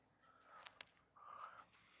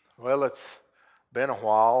Well, it's been a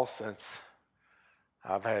while since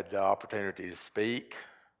I've had the opportunity to speak.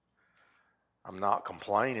 I'm not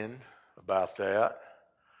complaining about that.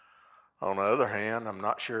 On the other hand, I'm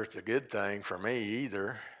not sure it's a good thing for me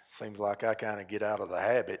either. Seems like I kind of get out of the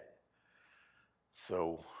habit,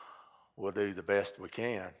 so we'll do the best we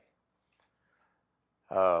can.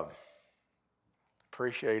 Uh,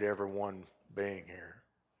 Appreciate everyone being here.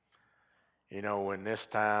 In this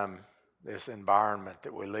time, this environment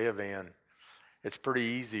that we live in, it's pretty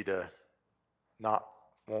easy to not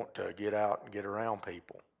want to get out and get around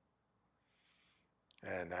people.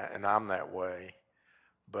 And I'm that way.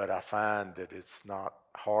 But I find that it's not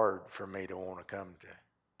hard for me to want to come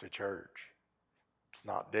to church. It's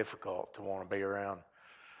not difficult to want to be around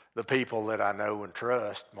the people that I know and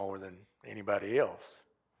trust more than anybody else.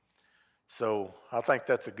 So I think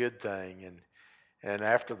that's a good thing. And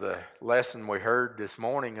after the lesson we heard this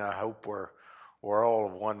morning, I hope we're all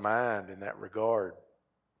of one mind in that regard.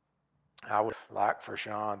 I would like for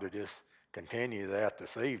Sean to just continue that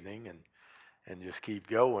this evening and just keep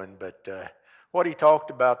going. But what he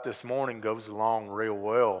talked about this morning goes along real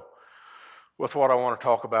well with what I want to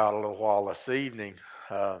talk about a little while this evening.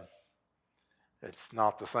 Uh, it's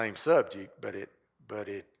not the same subject, but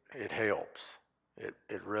it helps.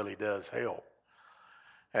 It really does help.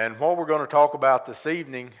 And what we're going to talk about this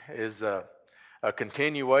evening is a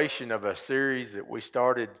continuation of a series that we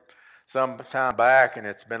started some time back, and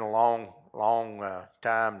it's been a long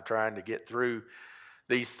time trying to get through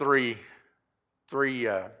these three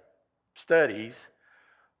studies,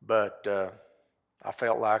 but I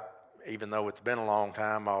felt like even though it's been a long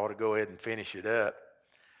time, I ought to go ahead and finish it up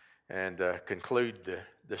and conclude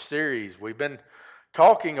the series. We've been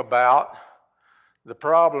talking about the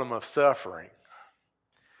problem of suffering.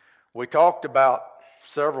 We talked about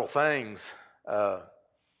several things to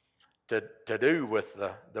do with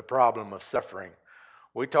the problem of suffering.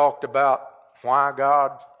 We talked about why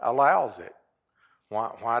God allows it.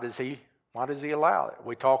 Why does He allow it?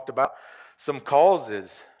 We talked about some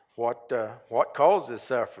causes. What causes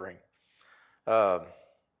suffering? Uh,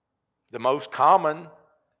 the most common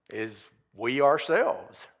is we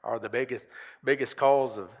ourselves are the biggest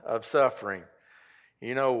cause of suffering.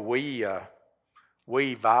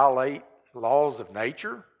 We violate laws of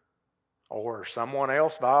nature, or someone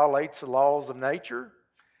else violates the laws of nature,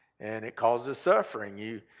 and it causes suffering.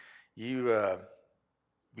 You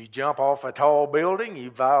jump off a tall building, you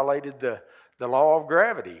violated the law of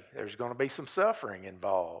gravity. There's going to be some suffering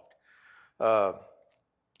involved. Uh,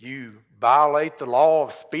 you violate the law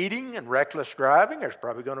of speeding and reckless driving, there's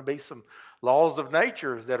probably going to be some laws of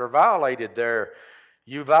nature that are violated there.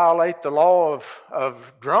 You violate the law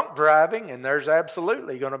of drunk driving, and there's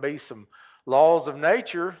absolutely going to be some laws of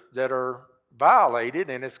nature that are violated,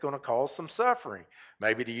 and it's going to cause some suffering.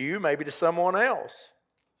 Maybe to you, maybe to someone else.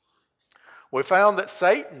 We found that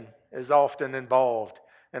Satan is often involved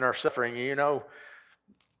in our suffering.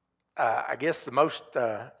 I guess the most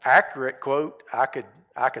accurate quote I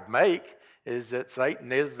could make is that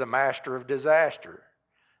Satan is the master of disaster.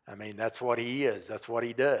 I mean, that's what he is. That's what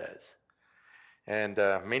he does. And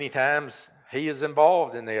many times he is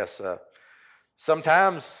involved in this.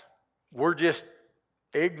 Sometimes we're just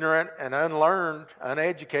ignorant and unlearned,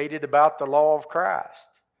 uneducated about the law of Christ.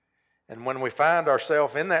 And when we find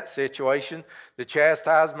ourselves in that situation, the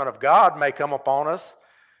chastisement of God may come upon us,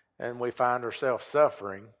 and we find ourselves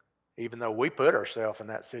suffering. Even though we put ourselves in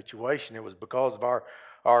that situation, it was because of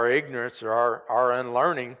our ignorance or our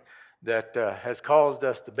unlearning that has caused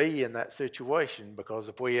us to be in that situation. Because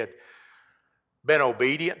if we had been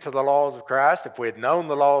obedient to the laws of Christ, if we had known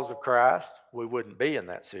the laws of Christ, we wouldn't be in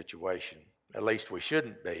that situation. At least we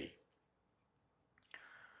shouldn't be.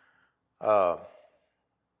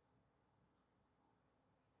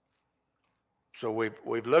 So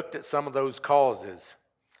we've looked at some of those causes.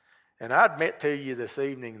 And I admit to you this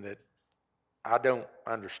evening that I don't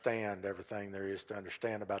understand everything there is to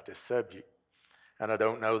understand about this subject. And I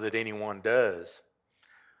don't know that anyone does.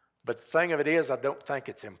 But the thing of it is, I don't think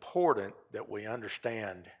it's important that we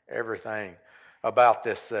understand everything about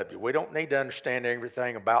this subject. We don't need to understand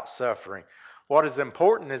everything about suffering. What is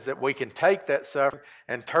important is that we can take that suffering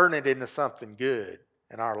and turn it into something good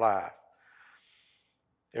in our life.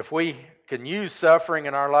 If we can use suffering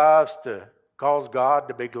in our lives to cause God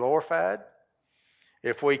to be glorified,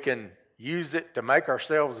 if we can use it to make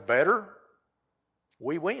ourselves better,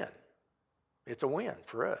 we win. It's a win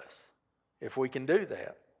for us if we can do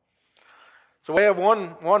that. So we have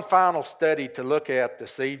one final study to look at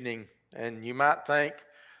this evening, and you might think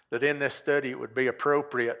that in this study it would be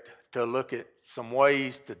appropriate to look at some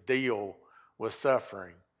ways to deal with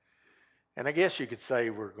suffering. And I guess you could say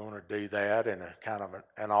we're going to do that in a kind of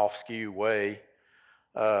an off-skew way.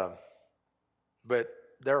 Uh, but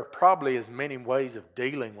there are probably as many ways of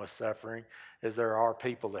dealing with suffering as there are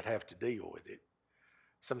people that have to deal with it.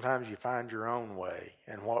 Sometimes you find your own way,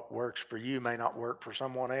 and what works for you may not work for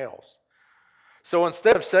someone else. So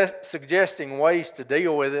instead of suggesting ways to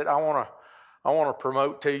deal with it, I want to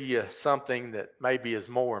promote to you something that maybe is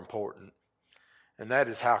more important, and that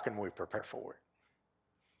is how can we prepare for it?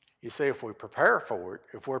 You see, if we prepare for it,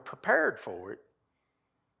 if we're prepared for it,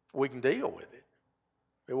 we can deal with it.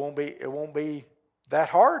 It won't be that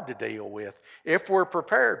hard to deal with if we're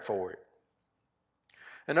prepared for it.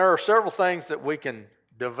 And there are several things that we can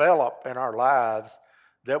develop in our lives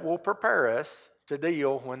that will prepare us to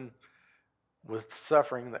deal with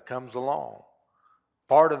suffering that comes along.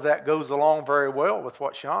 Part of that goes along very well with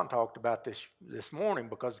what Sean talked about this morning,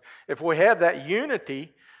 because if we have that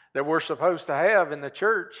unity that we're supposed to have in the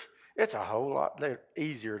church, it's a whole lot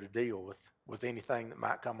easier to deal with anything that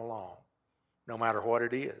might come along, no matter what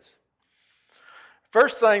it is.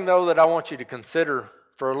 First thing, though, that I want you to consider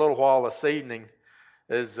for a little while this evening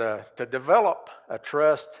is to develop a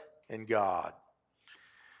trust in God.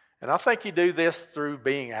 And I think you do this through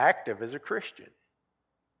being active as a Christian.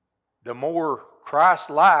 The more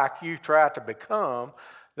Christ-like you try to become,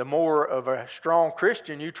 the more of a strong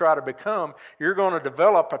Christian you try to become, you're going to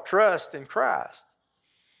develop a trust in Christ.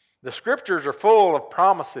 The Scriptures are full of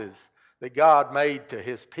promises that God made to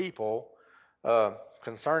His people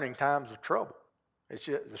concerning times of trouble.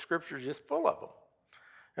 The Scripture is just full of them.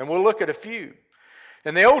 And we'll look at a few.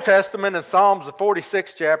 In the Old Testament, in Psalms, the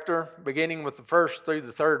 46th chapter, beginning with the first through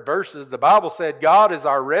the third verses, the Bible said, God is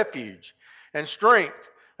our refuge and strength,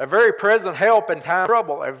 a very present help in time of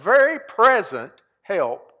trouble. A very present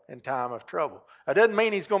help in time of trouble. That doesn't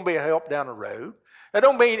mean He's going to be a help down the road. That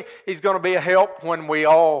don't mean He's going to be a help when we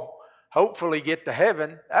all hopefully get to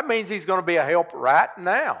heaven. That means He's going to be a help right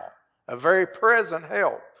now. A very present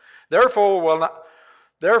help. Therefore will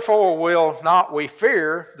not we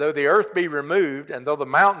fear, though the earth be removed, and though the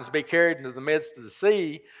mountains be carried into the midst of the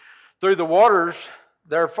sea, through the waters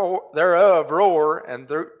thereof roar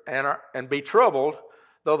and be troubled,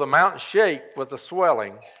 though the mountains shake with the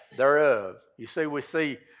swelling thereof. You see, we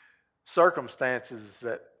see circumstances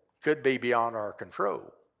that could be beyond our control.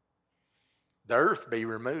 The earth be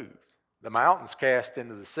removed, the mountains cast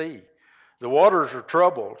into the sea, the waters are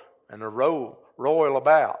troubled and the roil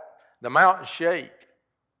about, the mountains shake.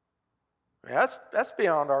 That's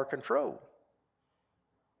beyond our control.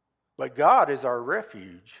 But God is our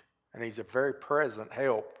refuge, and He's a very present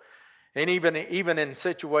help. And even in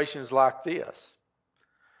situations like this.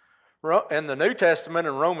 In the New Testament,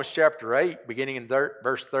 in Romans chapter 8, beginning in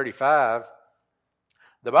verse 35,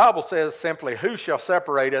 the Bible says simply, who shall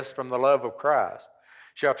separate us from the love of Christ?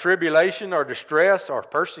 Shall tribulation or distress or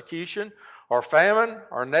persecution or famine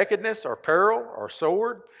or nakedness or peril or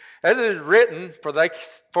sword? As it is written, for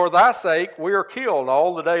thy sake we are killed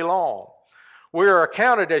all the day long. We are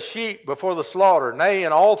accounted as sheep before the slaughter. Nay,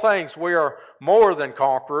 in all things we are more than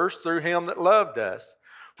conquerors through Him that loved us.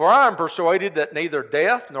 For I am persuaded that neither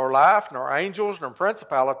death, nor life, nor angels, nor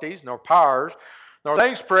principalities, nor powers, nor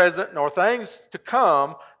things present, nor things to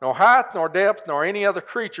come, nor height, nor depth, nor any other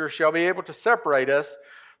creature shall be able to separate us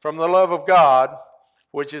from the love of God,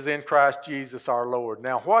 which is in Christ Jesus our Lord.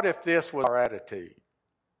 Now, what if this was our attitude?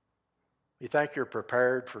 You think you're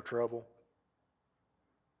prepared for trouble?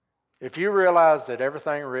 If you realize that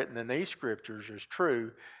everything written in these scriptures is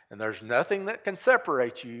true, and there's nothing that can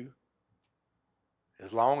separate you,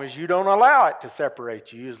 as long as you don't allow it to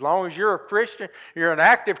separate you, as long as you're a Christian, you're an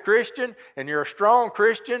active Christian, and you're a strong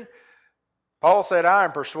Christian, Paul said, I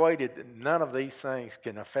am persuaded that none of these things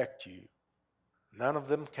can affect you. None of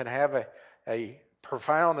them can have a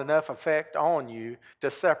profound enough effect on you to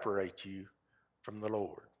separate you from the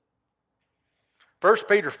Lord. 1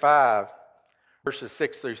 Peter 5, verses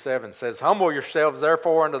 6 through 7 says, humble yourselves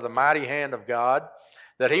therefore under the mighty hand of God,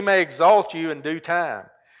 that He may exalt you in due time,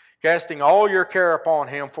 casting all your care upon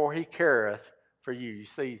Him, for He careth for you. You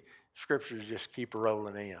see, scriptures just keep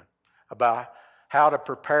rolling in about how to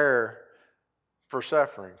prepare for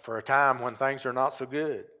suffering, for a time when things are not so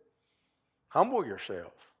good. Humble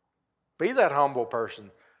yourself. Be that humble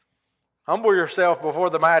person. Humble yourself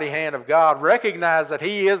before the mighty hand of God. Recognize that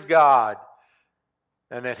He is God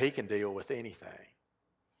and that He can deal with anything.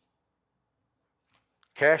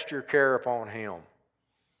 Cast your care upon Him.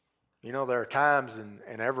 You know, there are times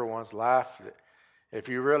in everyone's life that if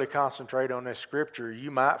you really concentrate on this scripture,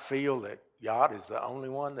 you might feel that God is the only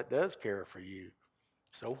one that does care for you.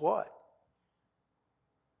 So what?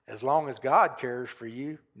 As long as God cares for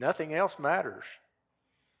you, nothing else matters.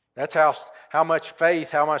 That's how much faith,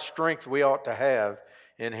 how much strength we ought to have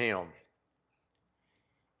in Him.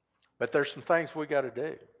 But there's some things we got to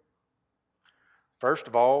do. First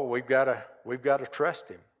of all, we've got to trust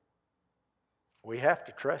Him. We have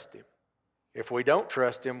to trust Him. If we don't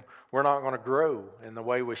trust Him, we're not going to grow in the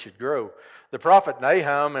way we should grow. The prophet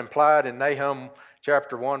Nahum implied in Nahum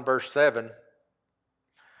chapter 1, verse 7,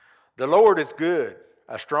 "The Lord is good,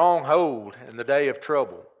 a stronghold in the day of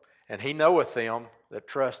trouble, and He knoweth them that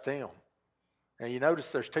trust Him." Now you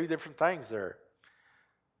notice there's two different things there.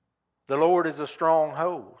 The Lord is a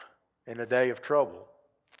stronghold in the day of trouble.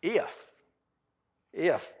 If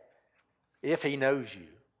He knows you.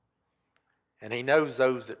 And He knows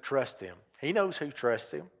those that trust Him. He knows who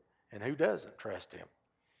trusts Him and who doesn't trust Him.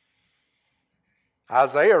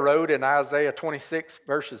 Isaiah wrote in Isaiah 26,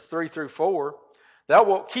 verses 3 through 4, "Thou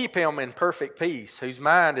wilt keep him in perfect peace, whose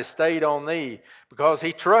mind is stayed on Thee, because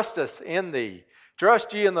he trusteth in Thee.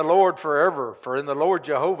 Trust ye in the Lord forever, for in the Lord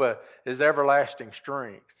Jehovah is everlasting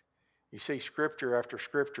strength." You see scripture after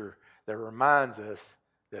scripture that reminds us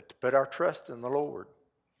that to put our trust in the Lord.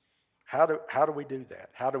 How do we do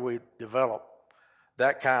that? How do we develop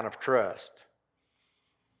that kind of trust?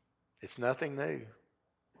 It's nothing new.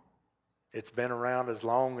 It's been around as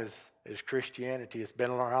long as Christianity. It's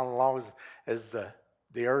been around as long as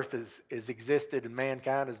the earth has existed and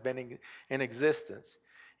mankind has been in existence.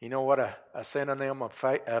 You know what a synonym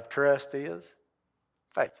of trust is?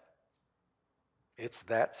 Faith. It's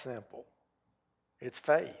that simple. It's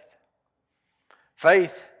faith.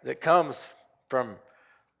 Faith that comes from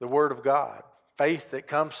the Word of God. Faith that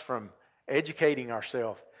comes from educating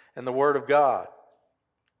ourselves in the Word of God.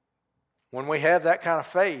 When we have that kind of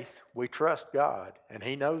faith, we trust God, and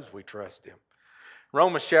He knows we trust Him.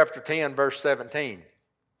 Romans chapter 10, verse 17.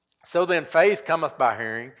 "So then faith cometh by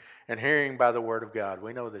hearing, and hearing by the Word of God."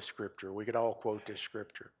 We know this scripture. We could all quote this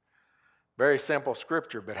scripture. Very simple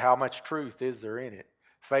scripture, but how much truth is there in it?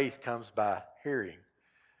 Faith comes by hearing,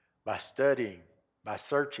 by studying, by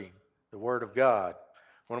searching the Word of God.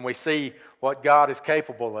 When we see what God is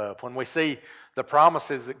capable of, when we see the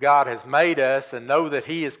promises that God has made us and know that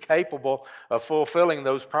He is capable of fulfilling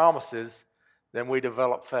those promises, then we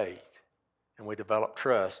develop faith and we develop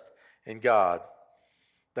trust in God.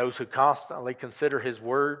 Those who constantly consider His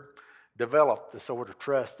Word develop the sort of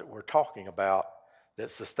trust that we're talking about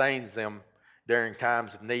that sustains them during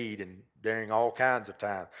times of need and during all kinds of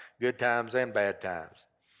times, good times and bad times.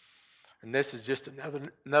 And this is just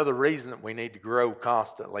another reason that we need to grow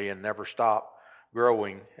constantly and never stop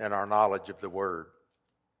growing in our knowledge of the Word.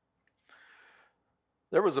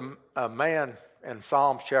 There was a man in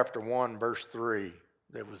Psalms chapter 1, verse 3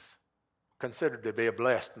 that was considered to be a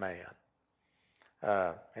blessed man.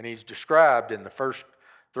 And he's described in the first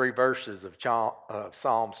three verses of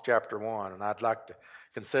Psalms chapter 1. And I'd like to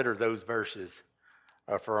consider those verses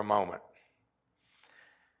for a moment.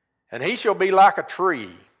 "And he shall be like a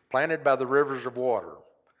tree planted by the rivers of water,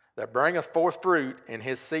 that bringeth forth fruit in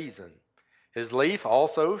his season. His leaf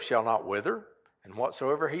also shall not wither, and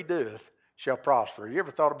whatsoever he doeth shall prosper." You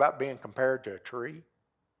ever thought about being compared to a tree?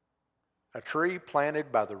 A tree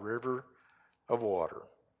planted by the river of water.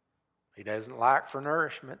 He doesn't lack for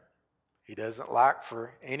nourishment. He doesn't lack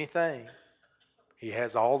for anything. He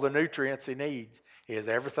has all the nutrients he needs. He has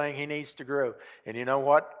everything he needs to grow. And you know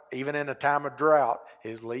what? Even in a time of drought,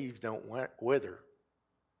 his leaves don't wither.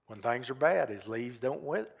 When things are bad, his leaves don't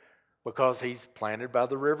wither because he's planted by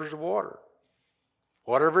the rivers of water.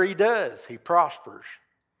 Whatever he does, he prospers.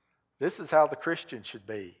 This is how the Christian should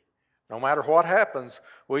be. No matter what happens,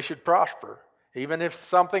 we should prosper. Even if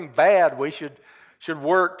something bad, we should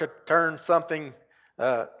work to turn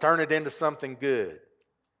it into something good.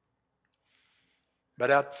 But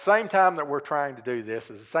at the same time that we're trying to do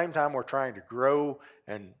this, at the same time we're trying to grow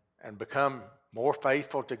and become more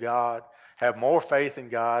faithful to God, have more faith in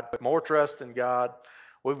God, put more trust in God,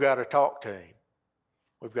 we've got to talk to Him.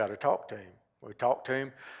 We've got to talk to Him. We talk to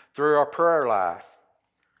Him through our prayer life.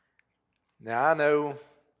 Now, I know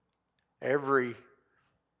every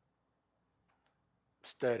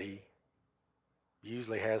study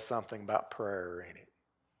usually has something about prayer in it.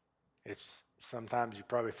 It's sometimes you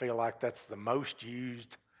probably feel like that's the most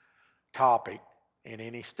used topic in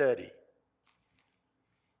any study.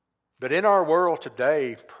 But in our world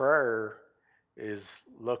today, prayer is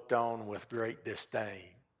looked on with great disdain.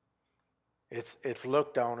 It's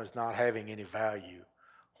looked on as not having any value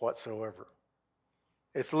whatsoever.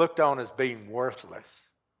 It's looked on as being worthless.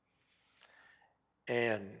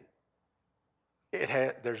 And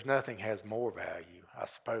there's nothing has more value, I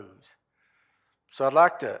suppose. So I'd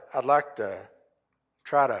like to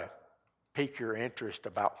try to pique your interest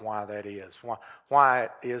about why that is, why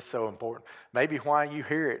it is so important. Maybe why you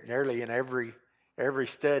hear it nearly in every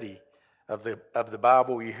study of the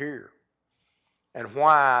Bible you hear, and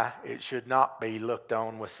why it should not be looked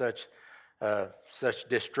on with such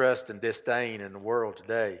distrust and disdain in the world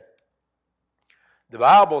today. The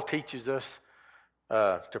Bible teaches us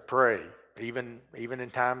to pray, even in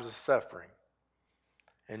times of suffering.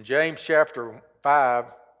 In James chapter 5,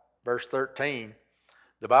 verse 13,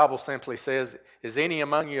 the Bible simply says, "Is any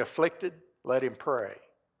among you afflicted? Let him pray."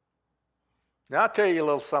 Now, I'll tell you a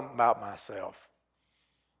little something about myself.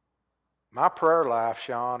 My prayer life,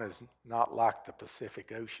 Sean, is not like the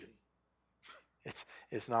Pacific Ocean.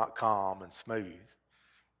 It's not calm and smooth.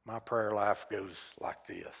 My prayer life goes like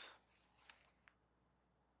this.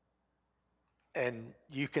 And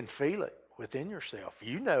you can feel it within yourself.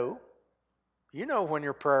 You know when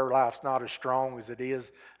your prayer life's not as strong as it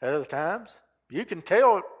is at other times. You can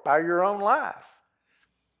tell it by your own life.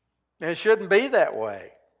 And it shouldn't be that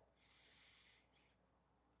way.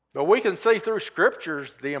 But we can see through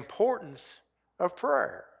scriptures the importance of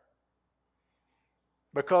prayer.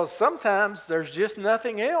 Because sometimes there's just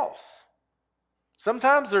nothing else.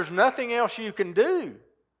 Sometimes there's nothing else you can do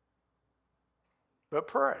but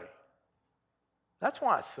pray. That's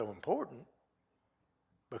why it's so important.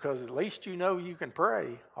 Because at least you know you can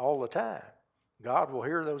pray all the time. God will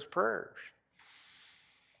hear those prayers.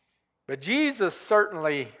 But Jesus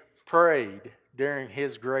certainly prayed during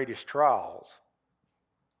his greatest trials.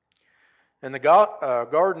 In the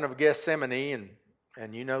Garden of Gethsemane,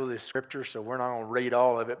 and you know this scripture, so we're not going to read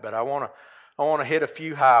all of it, but I want to hit a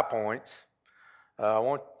few high points. I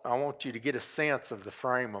want you to get a sense of the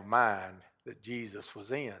frame of mind that Jesus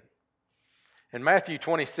was in. In Matthew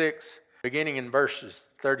 26, beginning in verses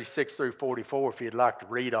 36 through 44, if you'd like to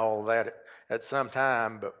read all of that at some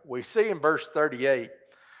time, but we see in verse 38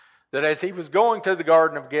 that as he was going to the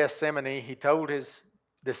Garden of Gethsemane, he told his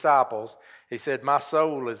disciples, he said, "My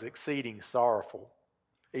soul is exceeding sorrowful,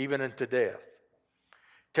 even unto death.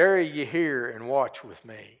 Tarry ye here and watch with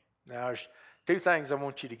me." Now, there's two things I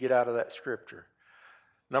want you to get out of that scripture.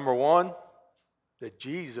 Number one, that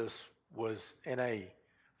Jesus was in a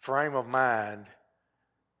frame of mind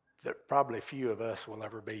that probably few of us will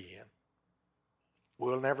ever be in.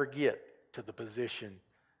 We'll never get to the position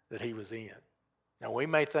that he was in. Now, we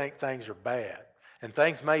may think things are bad, and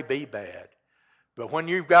things may be bad, but when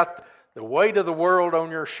you've got the weight of the world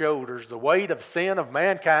on your shoulders, the weight of sin of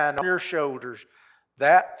mankind on your shoulders,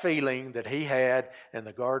 that feeling that he had in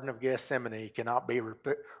the Garden of Gethsemane cannot be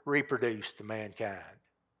reproduced to mankind.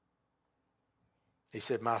 He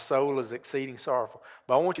said, "My soul is exceeding sorrowful."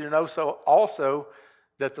 But I want you to know also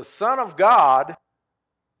that the Son of God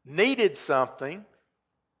needed something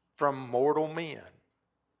from mortal men.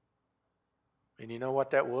 And you know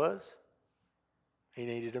what that was? He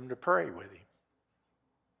needed them to pray with him.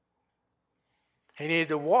 He needed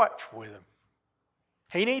to watch with them.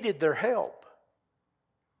 He needed their help.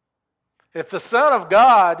 If the Son of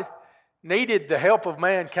God needed the help of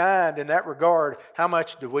mankind in that regard, how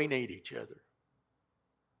much do we need each other?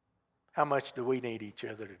 How much do we need each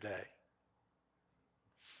other today?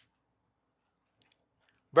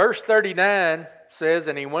 Verse 39 says,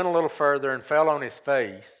 "And he went a little further and fell on his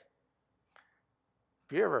face."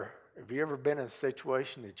 Have you ever been in a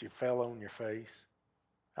situation that you fell on your face?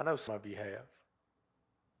 I know some of you have.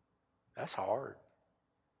 That's hard.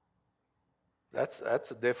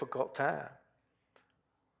 That's a difficult time.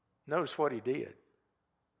 Notice what he did.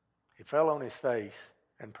 He fell on his face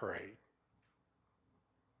and prayed.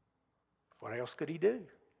 What else could he do?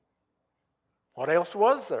 What else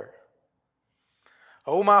was there?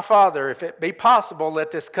 "Oh, my Father, if it be possible,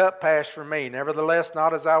 let this cup pass from me. Nevertheless,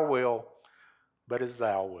 not as I will, but as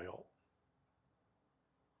thou wilt."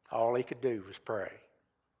 All he could do was pray.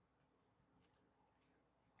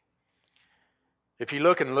 If you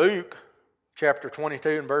look in Luke chapter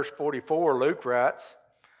 22 and verse 44, Luke writes,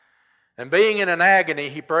 "And being in an agony,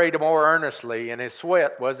 he prayed more earnestly, and his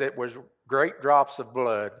sweat was great drops of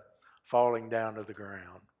blood falling down to the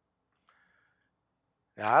ground."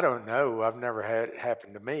 Now, I don't know. I've never had it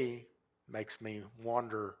happen to me. It makes me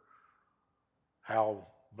wonder how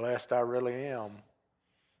blessed I really am.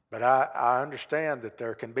 But I understand that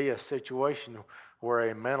there can be a situation where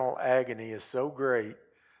a mental agony is so great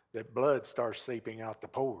that blood starts seeping out the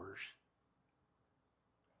pores.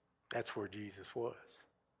 That's where Jesus was.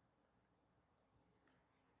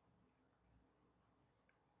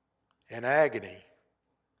 In agony.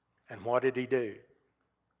 And what did he do?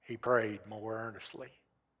 He prayed more earnestly.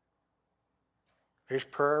 His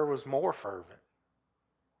prayer was more fervent.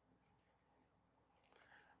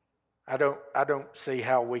 I don't see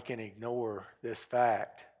how we can ignore this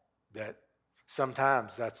fact that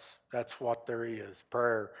sometimes that's what there is.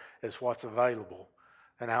 Prayer is what's available,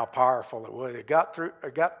 and how powerful it was. It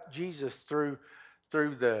got Jesus through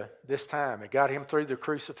this time. It got him through the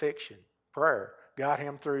crucifixion. Prayer got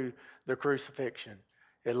him through the crucifixion.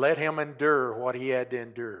 It let him endure what he had to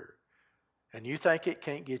endure. And you think it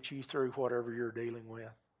can't get you through whatever you're dealing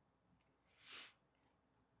with?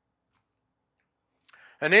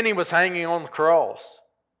 And then he was hanging on the cross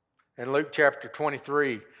in Luke chapter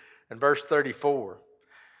 23 and verse 34.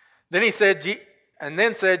 Then he said, and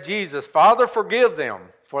then said Jesus, Father, forgive them,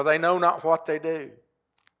 for they know not what they do.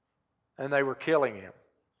 And they were killing him.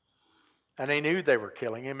 And he knew they were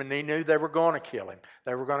killing him, and he knew they were going to kill him.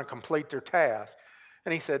 They were going to complete their task.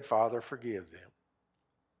 And he said, Father, forgive them.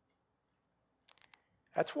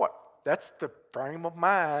 That's the frame of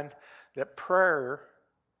mind that prayer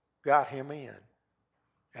got him in.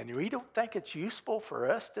 And we don't think it's useful for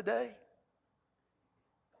us today.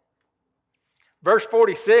 Verse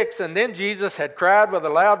 46, and then Jesus had cried with a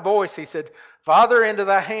loud voice. He said, Father, into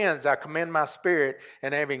thy hands I commend my spirit.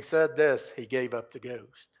 And having said this, he gave up the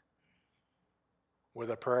ghost with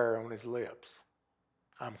a prayer on his lips.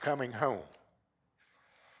 I'm coming home.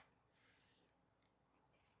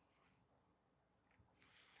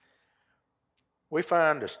 We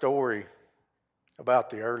find a story about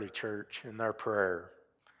the early church and their prayer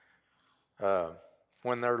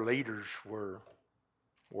when their leaders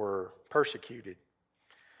were persecuted.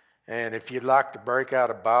 And if you'd like to break out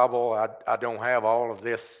a Bible, I don't have all of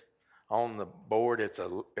this on the board. It's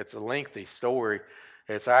a lengthy story.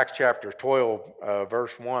 It's Acts chapter 12,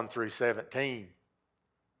 verse 1 through 17.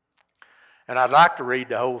 And I'd like to read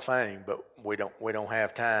the whole thing, but we don't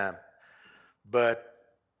have time. But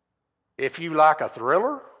if you like a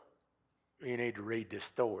thriller, you need to read this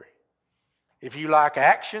story. If you like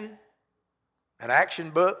action, an action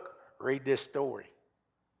book, read this story.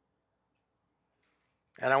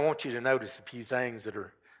 And I want you to notice a few things that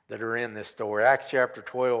are in this story. Acts chapter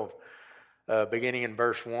 12, beginning in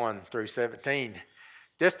verse 1 through 17.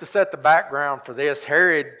 Just to set the background for this,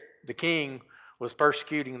 Herod the king was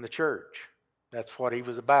persecuting the church. That's what he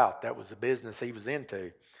was about. That was the business he was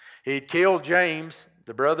into. He had killed James,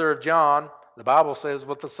 the brother of John, the Bible says,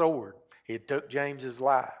 with a sword. He had took James's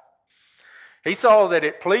life. He saw that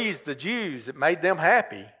it pleased the Jews. It made them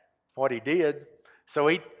happy, what he did. So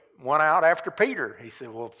he went out after Peter. He said,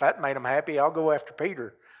 well, if that made him happy, I'll go after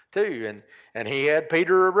Peter too. And he had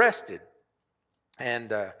Peter arrested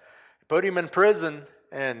and put him in prison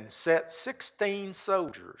and set 16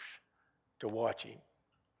 soldiers to watch him.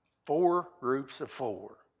 4 groups of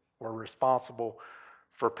 4 were responsible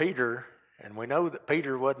for Peter. And we know that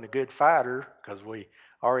Peter wasn't a good fighter because we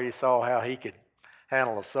already saw how he could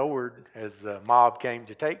handle a sword as the mob came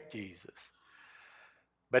to take Jesus.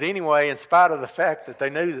 But anyway, in spite of the fact that they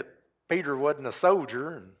knew that Peter wasn't a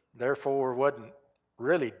soldier and therefore wasn't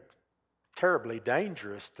really terribly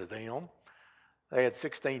dangerous to them, they had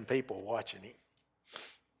 16 people watching him.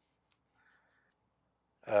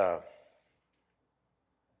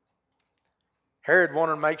 Herod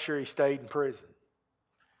wanted to make sure he stayed in prison.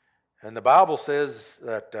 And the Bible says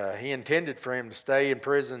that he intended for him to stay in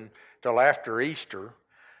prison till after Easter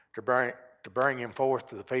to bring him forth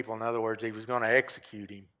to the people. In other words, he was going to execute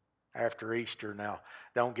him after Easter. Now,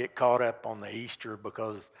 don't get caught up on the Easter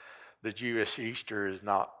because the Jewish Easter is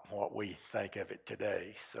not what we think of it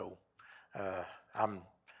today. So I'm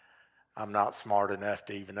not smart enough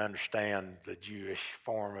to even understand the Jewish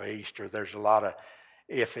form of Easter. There's a lot of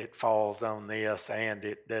if it falls on this and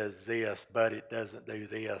it does this, but it doesn't do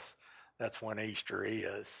this. That's when Easter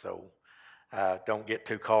is. So don't get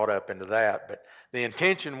too caught up into that. But the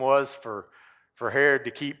intention was for Herod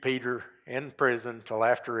to keep Peter in prison till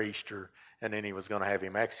after Easter, and then he was going to have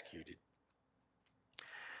him executed.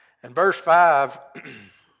 And verse 5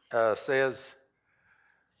 says,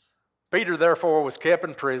 Peter therefore was kept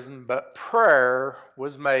in prison, but prayer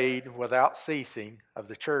was made without ceasing of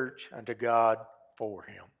the church unto God for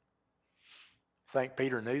him. Think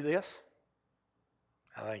Peter knew this?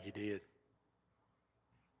 I think he did.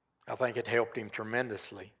 I think it helped him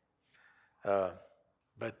tremendously.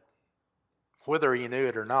 But whether he knew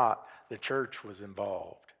it or not, the church was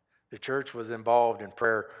involved. The church was involved in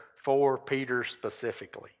prayer for Peter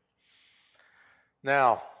specifically.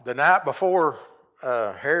 Now, the night before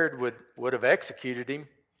Herod would have executed him,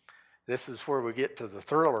 this is where we get to the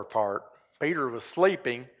thriller part. Peter was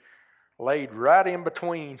sleeping, laid right in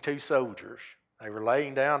between 2 soldiers. They were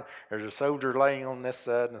laying down. There's a soldier laying on this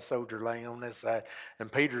side and a soldier laying on this side.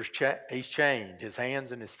 And Peter's he's chained. His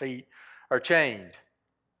hands and his feet are chained.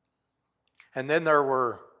 And then there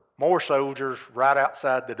were more soldiers right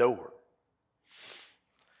outside the door.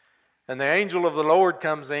 And the angel of the Lord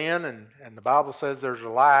comes in, and the Bible says there's a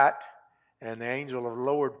light, and the angel of the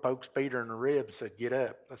Lord pokes Peter in the rib and said, "Get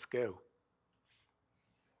up, let's go."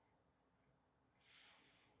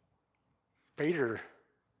 Peter,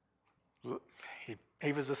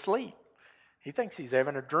 he was asleep. He thinks he's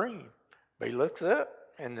having a dream. But he looks up,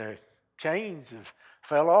 and the chains have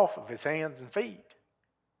fell off of his hands and feet.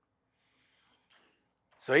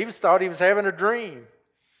 So he thought he was having a dream.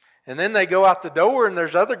 And then they go out the door, and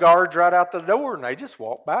there's other guards right out the door, and they just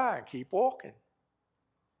walk by and keep walking.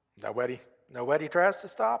 Nobody tries to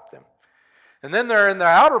stop them. And then they're in the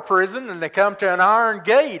outer prison, and they come to an iron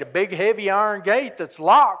gate, a big, heavy iron gate that's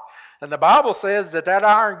locked. And the Bible says that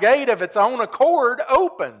iron gate, of its own accord,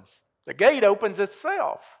 opens. The gate opens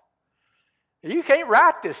itself. You can't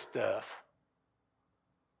write this stuff.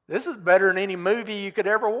 This is better than any movie you could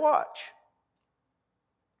ever watch.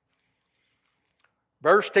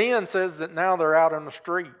 Verse 10 says that now they're out on the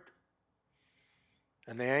street,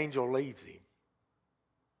 and the angel leaves him.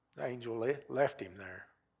 The angel left him there.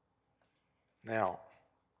 Now,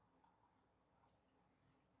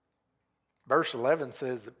 verse 11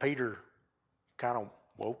 says that Peter kind of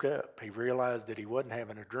woke up. He realized that he wasn't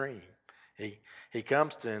having a dream. He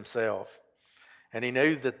comes to himself, and he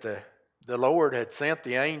knew that the Lord had sent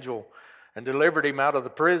the angel and delivered him out of the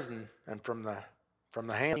prison and from the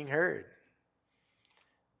hand of King Herod.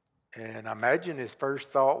 And I imagine his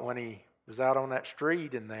first thought when he was out on that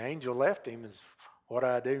street and the angel left him is, what do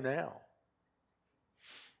I do now?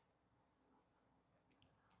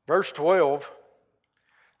 Verse 12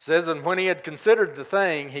 says, and when he had considered the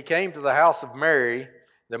thing, he came to the house of Mary,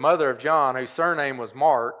 the mother of John, whose surname was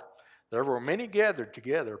Mark. There were many gathered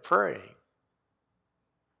together praying.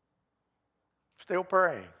 Still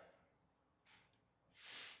praying.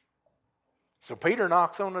 So Peter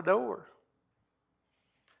knocks on the door.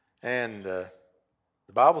 And the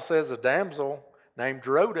Bible says a damsel named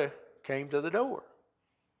Rhoda came to the door.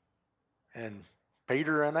 And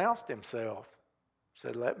Peter announced himself.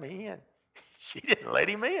 Said, "Let me in." She didn't let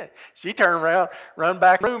him in. She turned around, run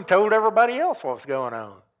back in the room, told everybody else what was going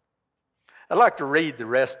on. I'd like to read the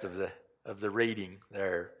rest of the reading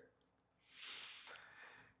there.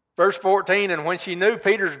 Verse 14, and when she knew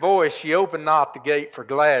Peter's voice, she opened not the gate for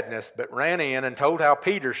gladness, but ran in and told how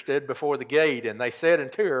Peter stood before the gate. And they said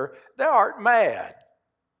unto her, Thou art mad.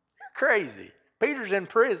 You're crazy. Peter's in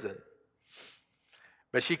prison.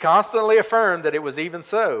 But she constantly affirmed that it was even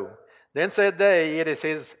so. Then said they, It is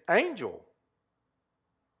his angel.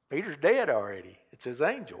 Peter's dead already. It's his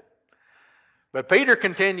angel. But Peter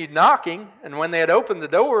continued knocking, and when they had opened the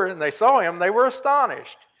door and they saw him, they were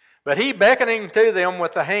astonished. But he, beckoning to them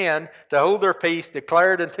with the hand to hold their peace,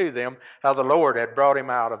 declared unto them how the Lord had brought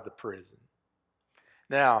him out of the prison.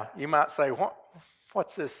 Now, you might say,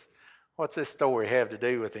 what's this story have to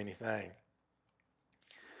do with anything?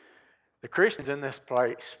 The Christians in this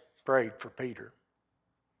place prayed for Peter.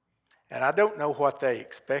 And I don't know what they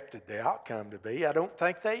expected the outcome to be. I don't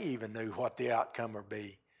think they even knew what the outcome would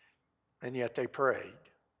be. And yet they prayed.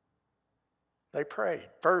 They prayed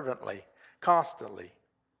fervently, constantly.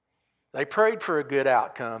 They prayed for a good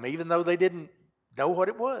outcome, even though they didn't know what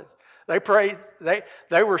it was. They prayed.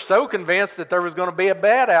 They were so convinced that there was going to be a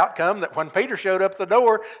bad outcome that when Peter showed up at the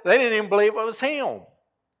door, they didn't even believe it was him.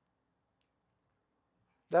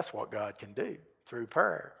 That's what God can do through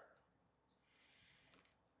prayer.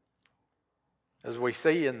 As we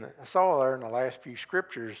see I saw there in the last few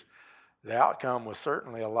scriptures, the outcome was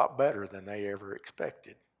certainly a lot better than they ever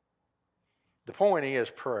expected. The point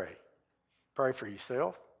is pray. Pray for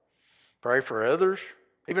yourself. Pray for others.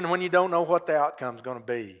 Even when you don't know what the outcome is going to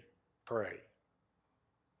be, pray.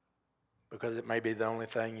 Because it may be the only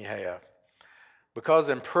thing you have. Because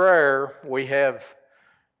in prayer, we have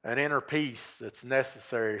an inner peace that's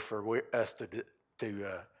necessary for us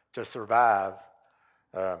to survive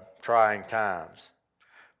trying times.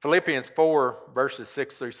 Philippians 4, verses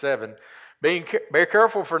 6 through 7. Be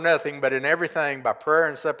careful for nothing, but in everything by prayer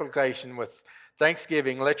and supplication with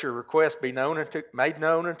thanksgiving, let your requests be made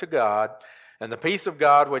known unto God, and the peace of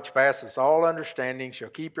God, which passeth all understanding, shall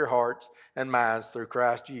keep your hearts and minds through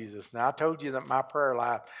Christ Jesus. Now, I told you that my prayer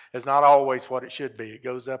life is not always what it should be. It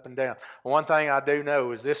goes up and down. One thing I do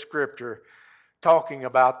know is this scripture talking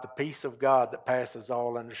about the peace of God that passes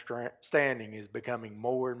all understanding is becoming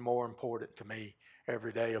more and more important to me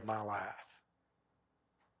every day of my life.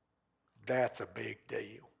 That's a big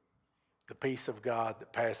deal. The peace of God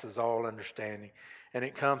that passes all understanding. And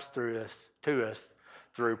it comes to us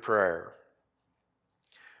through prayer.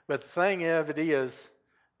 But the thing of it is,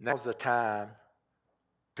 now's the time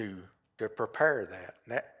to to prepare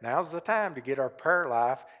that. Now's the time to get our prayer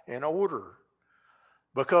life in order.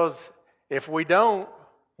 Because if we don't,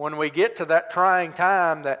 when we get to that trying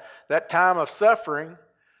time, that time of suffering,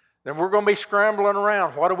 then we're going to be scrambling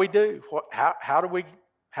around. What do we do? How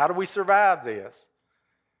do we survive this?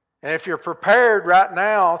 And if you're prepared right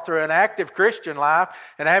now through an active Christian life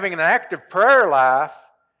and having an active prayer life,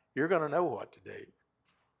 you're going to know what to do.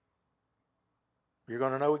 You're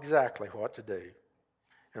going to know exactly what to do.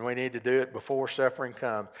 And we need to do it before suffering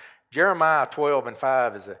comes. Jeremiah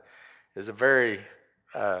 12:5 is a very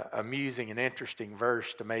amusing and interesting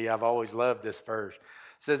verse to me. I've always loved this verse.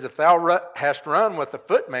 It says, if thou hast run with the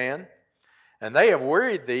footman, and they have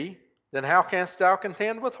wearied thee, then how canst thou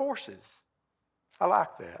contend with horses? I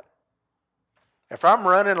like that. If I'm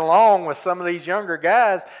running along with some of these younger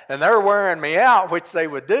guys and they're wearing me out, which they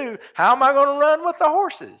would do, how am I going to run with the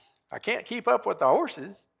horses? I can't keep up with the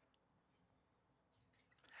horses.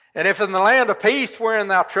 And if in the land of peace wherein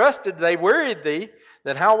thou trusted they wearied thee,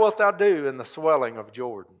 then how wilt thou do in the swelling of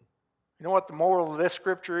Jordan? You know what the moral of this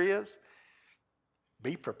scripture is?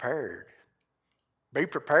 Be prepared. Be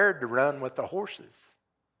prepared to run with the horses.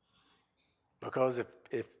 Because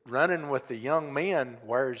if running with the young men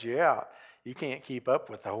wears you out, you can't keep up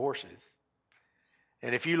with the horses.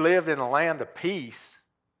 And if you lived in a land of peace,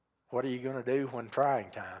 what are you going to do when trying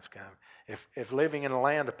times come? If living in a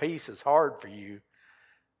land of peace is hard for you,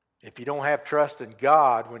 if you don't have trust in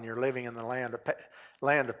God when you're living in the land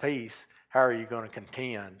of peace, how are you going to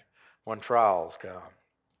contend when trials come?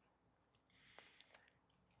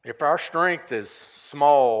 If our strength is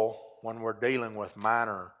small when we're dealing with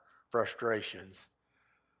minor frustrations,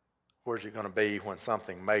 where's it going to be when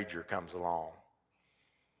something major comes along?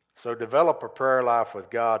 So develop a prayer life with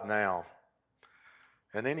God now,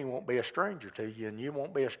 and then He won't be a stranger to you, and you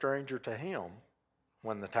won't be a stranger to Him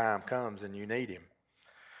when the time comes and you need Him.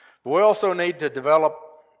 But we also need to develop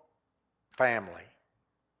family.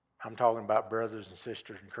 I'm talking about brothers and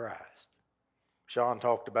sisters in Christ. Sean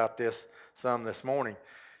talked about this some this morning.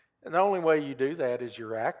 And the only way you do that is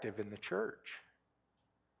you're active in the church.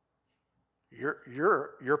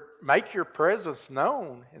 Make your presence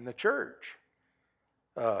known in the church.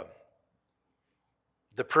 The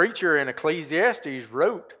preacher in Ecclesiastes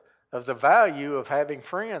wrote of the value of having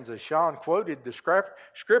friends, as Sean quoted the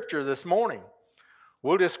scripture this morning.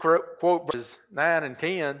 We'll just quote verses 9 and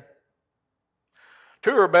 10.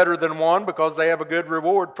 2 are better than one because they have a good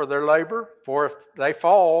reward for their labor. For if they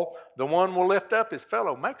fall, the one will lift up his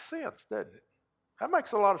fellow. Makes sense, doesn't it? That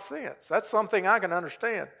makes a lot of sense. That's something I can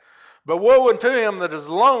understand. But woe unto him that is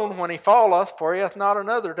alone when he falleth, for he hath not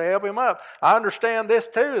another to help him up. I understand this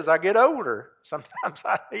too as I get older. Sometimes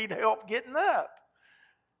I need help getting up.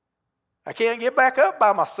 I can't get back up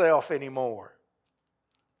by myself anymore.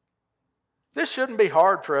 This shouldn't be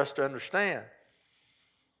hard for us to understand.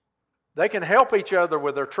 They can help each other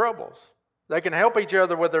with their troubles. They can help each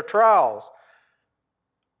other with their trials.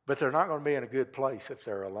 But they're not going to be in a good place if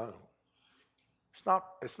they're alone.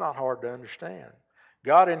 It's not hard to understand.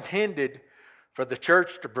 God intended for the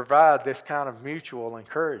church to provide this kind of mutual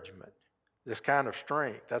encouragement, this kind of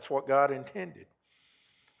strength. That's what God intended.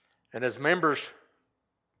 And as members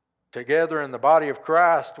together in the body of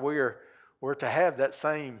Christ, we're to have that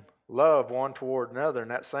same love one toward another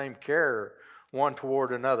and that same care one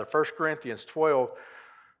toward another. 1 Corinthians 12,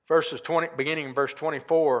 beginning in verse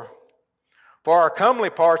 24. For our comely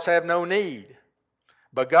parts have no need,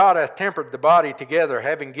 but God hath tempered the body together,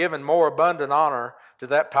 having given more abundant honor to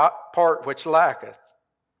that part which lacked,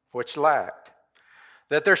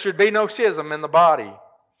 that there should be no schism in the body,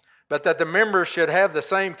 but that the members should have the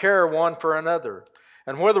same care one for another.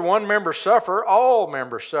 And whether one member suffer, all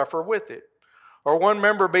members suffer with it. Or one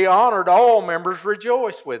member be honored, all members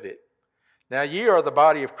rejoice with it. Now ye are the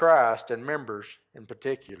body of Christ, and members in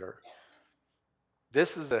particular.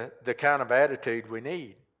 This is the kind of attitude we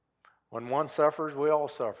need. When one suffers, we all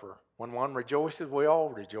suffer. When one rejoices, we all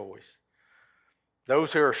rejoice.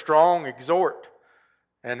 Those who are strong exhort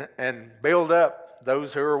and build up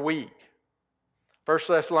those who are weak. 1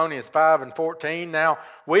 Thessalonians 5 and 14. Now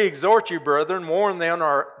we exhort you, brethren, warn them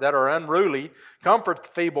that are unruly, comfort the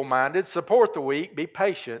feeble-minded, support the weak, be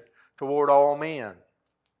patient toward all men.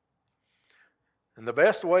 And the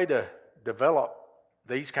best way to develop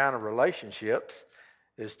these kind of relationships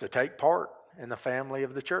is to take part in the family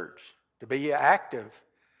of the church, to be active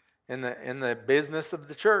in the business of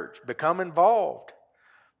the church, become involved,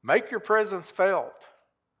 make your presence felt.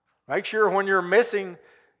 Make sure when you're missing,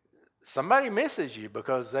 somebody misses you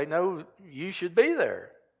because they know you should be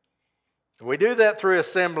there. We do that through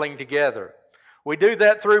assembling together. We do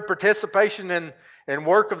that through participation in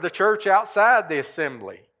work of the church outside the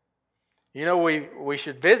assembly. You know, we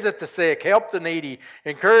should visit the sick, help the needy,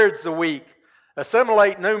 encourage the weak,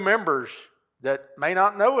 assimilate new members that may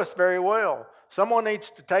not know us very well. Someone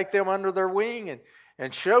needs to take them under their wing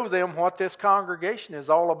and show them what this congregation is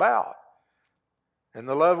all about and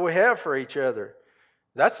the love we have for each other.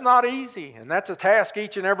 That's not easy, and that's a task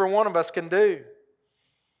each and every one of us can do.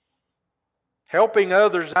 Helping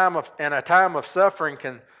others in a time of suffering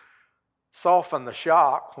can soften the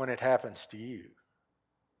shock when it happens to you,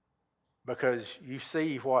 because you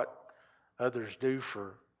see what others do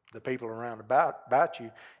for the people around about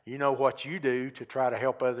you. You know what you do to try to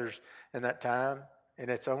help others in that time, and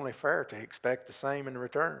it's only fair to expect the same in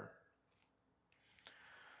return.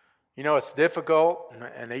 You know, it's difficult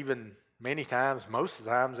and even many times, most of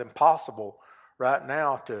the times, impossible right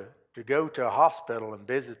now to go to a hospital and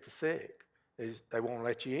visit the sick. They won't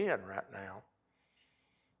let you in right now.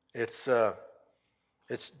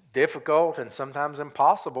 It's difficult and sometimes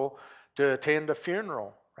impossible to attend a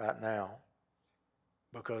funeral right now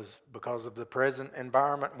because of the present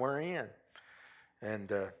environment we're in.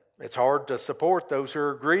 And it's hard to support those who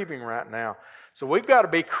are grieving right now. So we've got to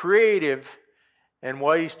be creative in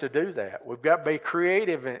ways to do that. We've got to be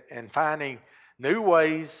creative in finding new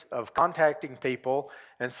ways of contacting people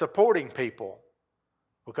and supporting people,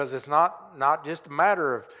 because it's not just a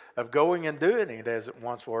matter of going and doing it as it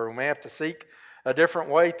once were. We may have to seek a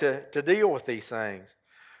different way to deal with these things.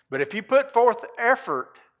 But if you put forth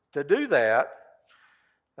effort to do that,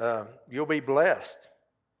 you'll be blessed.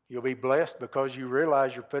 You'll be blessed because you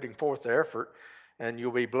realize you're putting forth the effort, and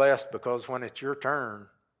you'll be blessed because when it's your turn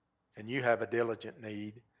and you have a diligent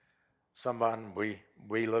need, someone will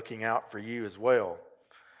be looking out for you as well.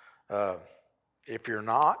 If you're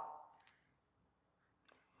not,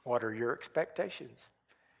 what are your expectations?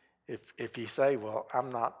 If you say, well,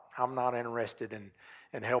 I'm not interested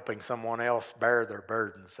in helping someone else bear their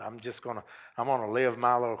burdens. I'm gonna live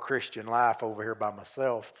my little Christian life over here by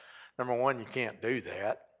myself. Number one, you can't do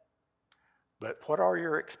that. But what are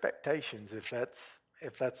your expectations if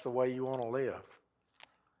that's the way you want to live?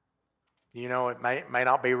 You know, it may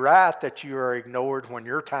not be right that you are ignored when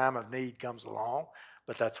your time of need comes along,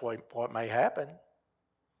 but that's what may happen.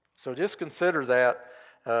 So just consider that.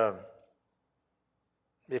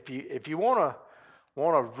 If you want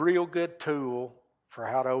a real good tool for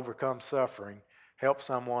how to overcome suffering, help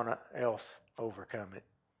someone else overcome it,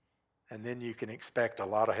 and then you can expect a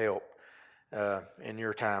lot of help in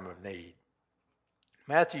your time of need.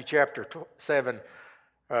 Matthew chapter 7,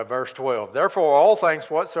 verse 12. Therefore, all things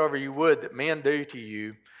whatsoever you would that men do to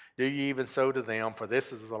you, do ye even so to them, for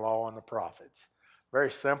this is the law and the prophets.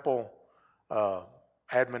 Very simple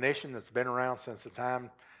admonition that's been around since the time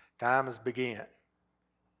has begun.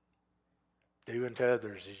 Do unto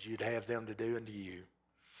others as you'd have them to do unto you.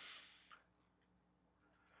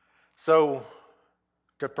 So,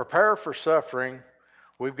 to prepare for suffering,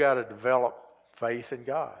 we've got to develop faith in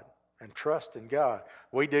God and trust in God.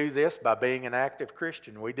 We do this by being an active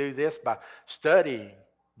Christian. We do this by studying,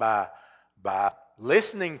 by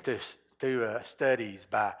listening to studies,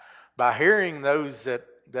 by hearing those that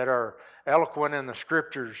are eloquent in the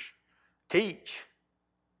Scriptures teach.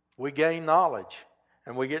 We gain knowledge,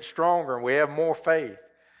 and we get stronger, and we have more faith.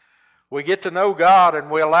 We get to know God, and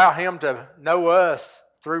we allow Him to know us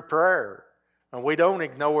through prayer. And we don't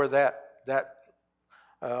ignore that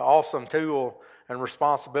awesome tool and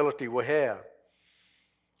responsibility we have.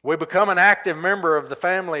 We become an active member of the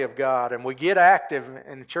family of God, and we get active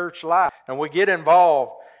in church life, and we get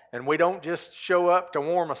involved, and we don't just show up to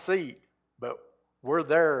warm a seat, but we're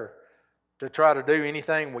there to try to do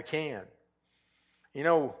anything we can. You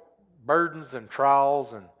know, burdens and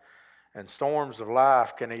trials and storms of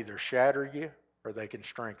life can either shatter you or they can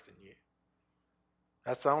strengthen you.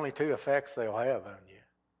 That's the only two effects they'll have on you.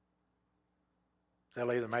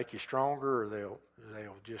 They'll either make you stronger or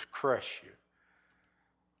they'll just crush you.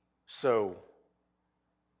 So,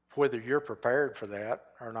 whether you're prepared for that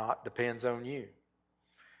or not depends on you.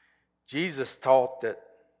 Jesus taught that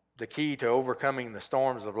the key to overcoming the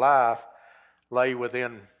storms of life lay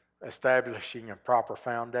within establishing a proper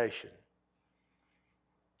foundation.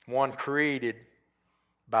 One created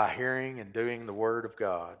by hearing and doing the Word of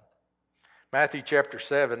God. Matthew chapter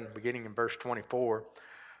 7, beginning in verse 24.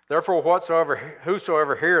 Therefore,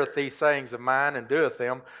 whosoever heareth these sayings of mine and doeth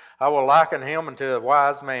them, I will liken him unto a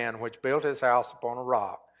wise man which built his house upon a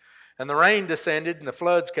rock. And the rain descended, and the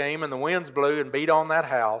floods came, and the winds blew and beat on that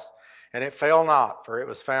house, and it fell not, for it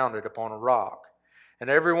was founded upon a rock. And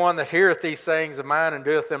every one that heareth these sayings of mine and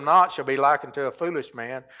doeth them not shall be likened to a foolish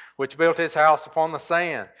man, which built his house upon the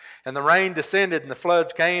sand. And the rain descended, and the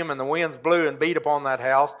floods came, and the winds blew and beat upon that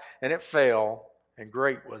house, and it fell, and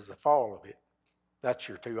great was the fall of it. That's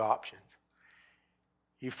your two options.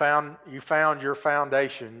 You found your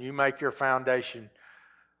foundation. You make your foundation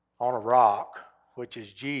on a rock, which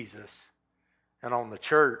is Jesus, and on the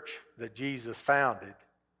church that Jesus founded.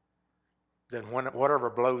 Then whatever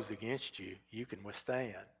blows against you, you can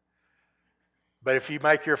withstand. But if you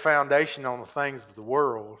make your foundation on the things of the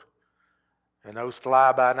world and those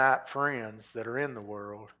fly-by-night friends that are in the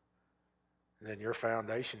world, then your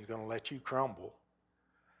foundation is going to let you crumble.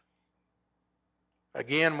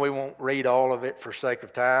 Again, we won't read all of it for sake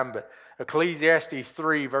of time, but Ecclesiastes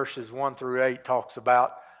 3 verses 1 through 8 talks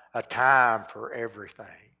about a time for everything.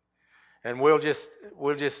 And we'll just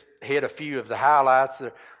hit a few of the highlights.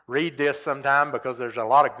 Read this sometime because there's a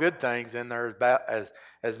lot of good things in there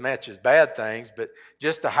as much as bad things. But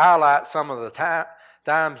just to highlight some of the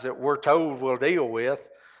times that we're told we'll deal with,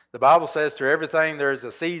 the Bible says to everything there is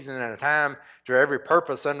a season and a time to every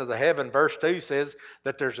purpose under the heaven. Verse 2 says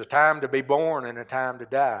that there's a time to be born and a time to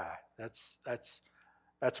die. That's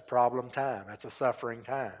a problem time. That's a suffering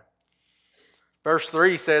time. Verse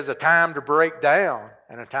 3 says a time to break down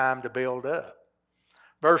and a time to build up.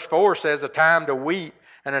 Verse 4 says a time to weep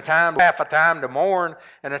and a time to laugh, a time to mourn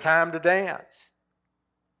and a time to dance.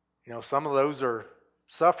 You know, some of those are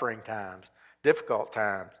suffering times, difficult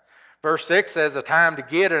times. Verse 6 says a time to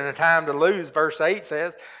get and a time to lose. Verse 8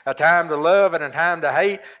 says a time to love and a time to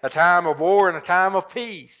hate, a time of war and a time of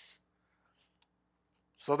peace.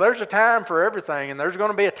 So there's a time for everything, and there's going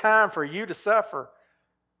to be a time for you to suffer,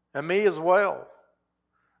 and me as well.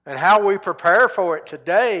 And how we prepare for it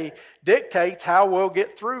today dictates how we'll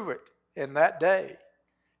get through it in that day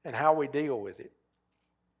and how we deal with it.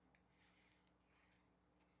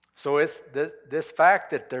 So it's this fact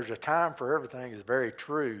that there's a time for everything is very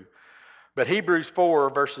true. But Hebrews 4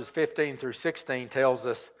 verses 15 through 16 tells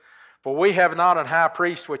us, "For we have not an high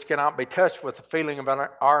priest which cannot be touched with the feeling of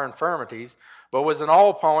our infirmities, but was in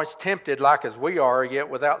all points tempted like as we are, yet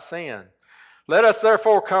without sin. Let us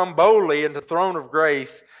therefore come boldly into the throne of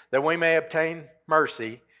grace, that we may obtain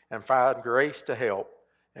mercy and find grace to help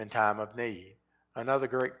in time of need." Another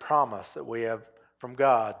great promise that we have from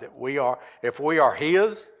God, that if we are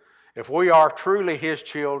His, if we are truly His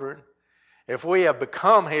children, if we have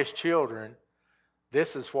become His children,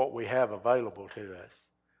 this is what we have available to us.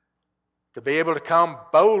 To be able to come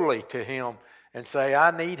boldly to Him and say,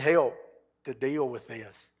 I need help to deal with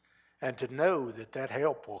this, and to know that that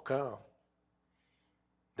help will come.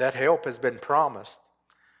 That help has been promised.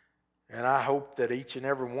 And I hope that each and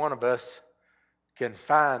every one of us can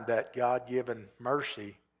find that God-given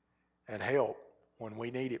mercy and help when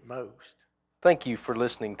we need it most. Thank you for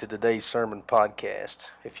listening to today's sermon podcast.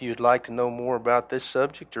 If you'd like to know more about this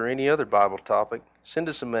subject or any other Bible topic, send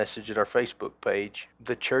us a message at our Facebook page,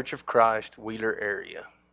 The Church of Christ, Wheeler Area.